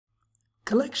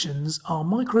Collections are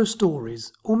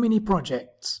micro-stories or mini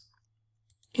projects.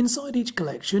 Inside each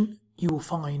collection you will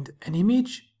find an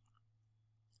image,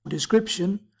 a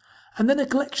description, and then a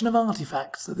collection of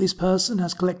artifacts that this person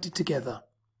has collected together.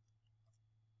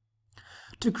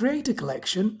 To create a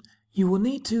collection, you will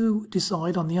need to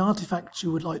decide on the artifacts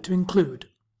you would like to include.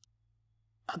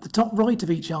 At the top right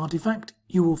of each artifact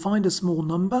you will find a small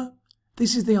number.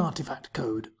 This is the artifact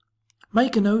code.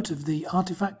 Make a note of the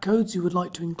artifact codes you would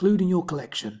like to include in your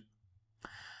collection.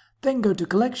 Then go to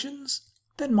Collections,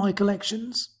 then My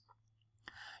Collections.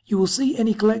 You will see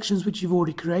any collections which you've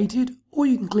already created, or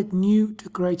you can click New to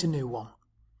create a new one.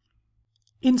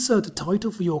 Insert a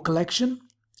title for your collection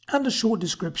and a short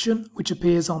description which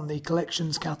appears on the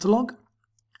collections catalogue.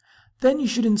 Then you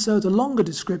should insert a longer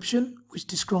description which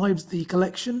describes the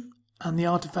collection and the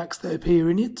artifacts that appear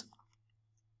in it.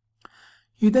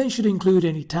 You then should include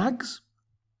any tags.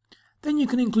 Then you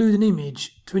can include an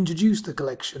image to introduce the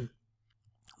collection.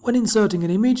 When inserting an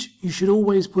image, you should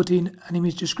always put in an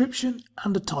image description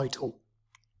and a title.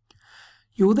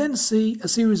 You will then see a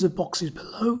series of boxes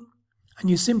below, and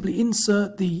you simply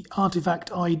insert the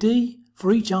artifact ID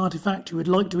for each artifact you would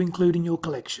like to include in your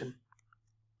collection.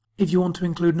 If you want to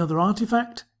include another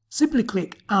artifact, simply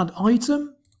click Add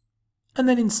Item and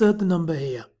then insert the number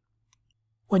here.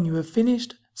 When you have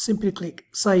finished, simply click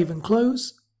Save and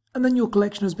Close, and then your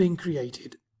collection has been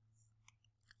created.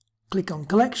 Click on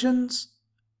Collections,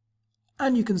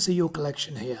 and you can see your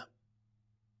collection here.